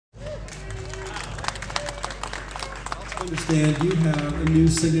understand you have a new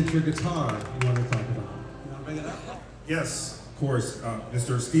signature guitar you want to talk about. You want to bring it up? Yes, of course.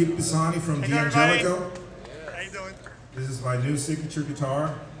 Mr. Steve Pisani from Hey, D'Angelico. How you doing? This is my new signature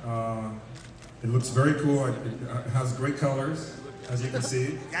guitar. It looks very cool. It has great colors, as you can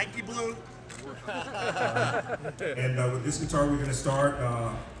see. Yankee Blue. And with this guitar, we're going to start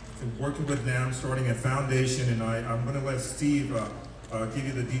working with them, starting at foundation, and I'm going to let Steve give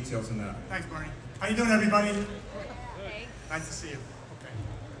you the details on that. Thanks, Bernie. How you doing, everybody? Hey. Nice to see you. Okay,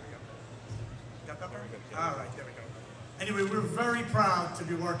 there we go. Got that, Bernie? All right, there we go. Anyway, we're very proud to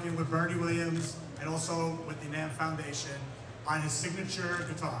be working with Bernie Williams and also with the NAMM Foundation on his signature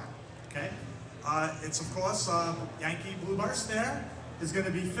guitar, okay? It's, of course, Yankee Blue Burst there. There's going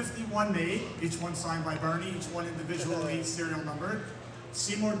to be 51 made, each one signed by Bernie, each one individually serial numbered.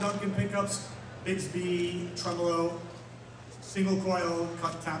 Seymour Duncan pickups, Bigsby, tremolo, single coil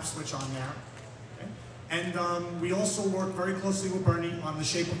cut tap switch on there. Okay? And we also work very closely with Bernie on the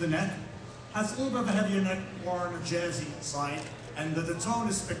shape of the neck. Has a little bit of a heavier neck, more on a jazzy side, and the tone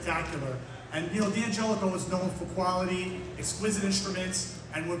is spectacular. And you know, D'Angelico is known for quality, exquisite instruments,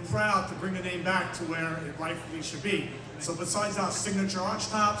 and we're proud to bring the name back to where it rightfully should be. So besides our signature arch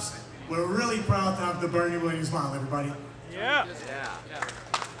tops, we're really proud to have the Bernie Williams model, everybody. Yeah. Yeah.